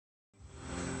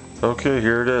Okay,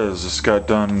 here it is. Just got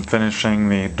done finishing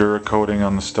the Duracoating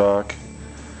on the stock.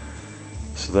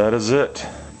 So that is it.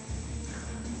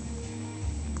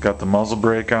 Got the muzzle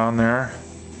brake on there.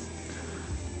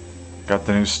 Got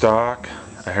the new stock,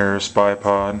 a Harris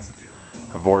bipod,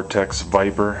 a Vortex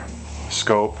Viper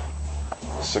scope,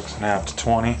 6.5 to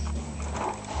 20.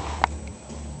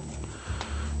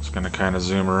 Just gonna kind of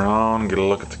zoom around, get a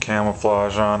look at the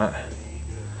camouflage on it.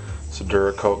 It's a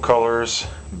Duracoat colors,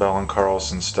 Bell &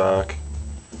 Carlson stock.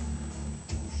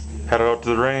 Headed out to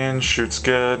the range, shoots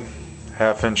good,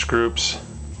 1/2-inch groups.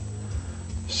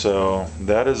 So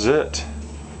that is it.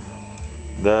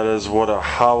 That is what a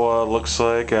Howa looks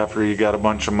like after you got a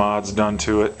bunch of mods done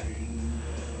to it.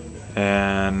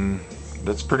 And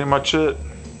that's pretty much it.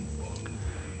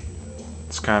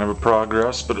 It's kind of a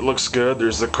progress, but it looks good.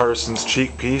 There's the Carson's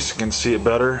cheek piece, you can see it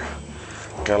better.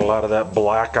 Got a lot of that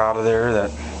black out of there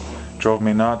that drove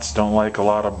me nuts. Don't like a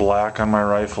lot of black on my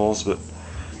rifles, but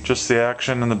just the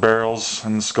action and the barrels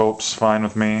and the scopes fine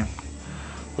with me.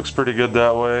 Looks pretty good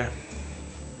that way.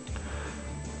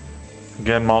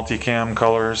 Again, multicam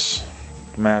colors,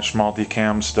 match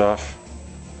multicam stuff.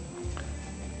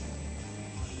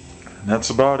 And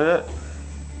that's about it.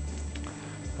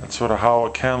 That's what a Howa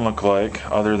can look like,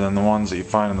 other than the ones that you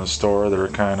find in the store that are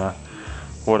kind of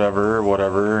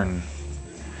whatever, and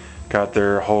got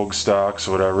their Hogue stocks,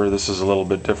 whatever. This is a little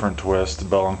bit different twist,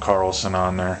 Bell & Carlson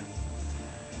on there.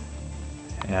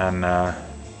 And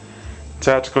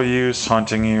tactical use,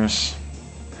 hunting use.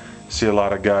 See a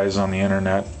lot of guys on the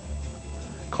internet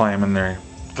claiming they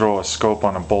throw a scope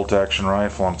on a bolt-action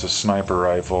rifle and it's a sniper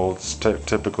rifle. It's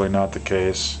typically not the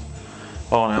case.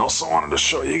 Oh, and I also wanted to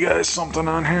show you guys something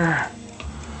on here.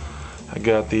 I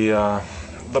got the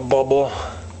bubble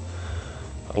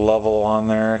level on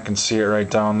there. I can see it right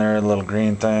down there, the little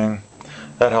green thing.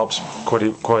 That helps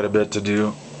quite a bit to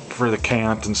do for the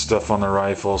cant and stuff on the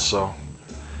rifle, so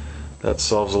that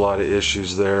solves a lot of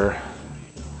issues there.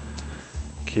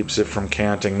 Keeps it from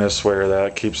canting this way or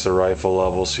that, keeps the rifle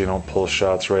level so you don't pull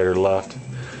shots right or left.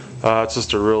 It's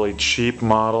just a really cheap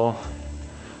model,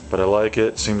 but I like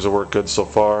it. Seems to work good so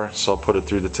far, so I'll put it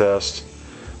through the test.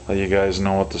 Let you guys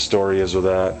know what the story is with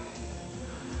that.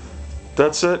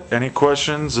 That's it. Any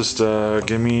questions, just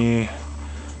give me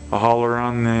a holler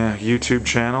on the YouTube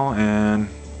channel and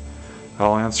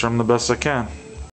I'll answer them the best I can.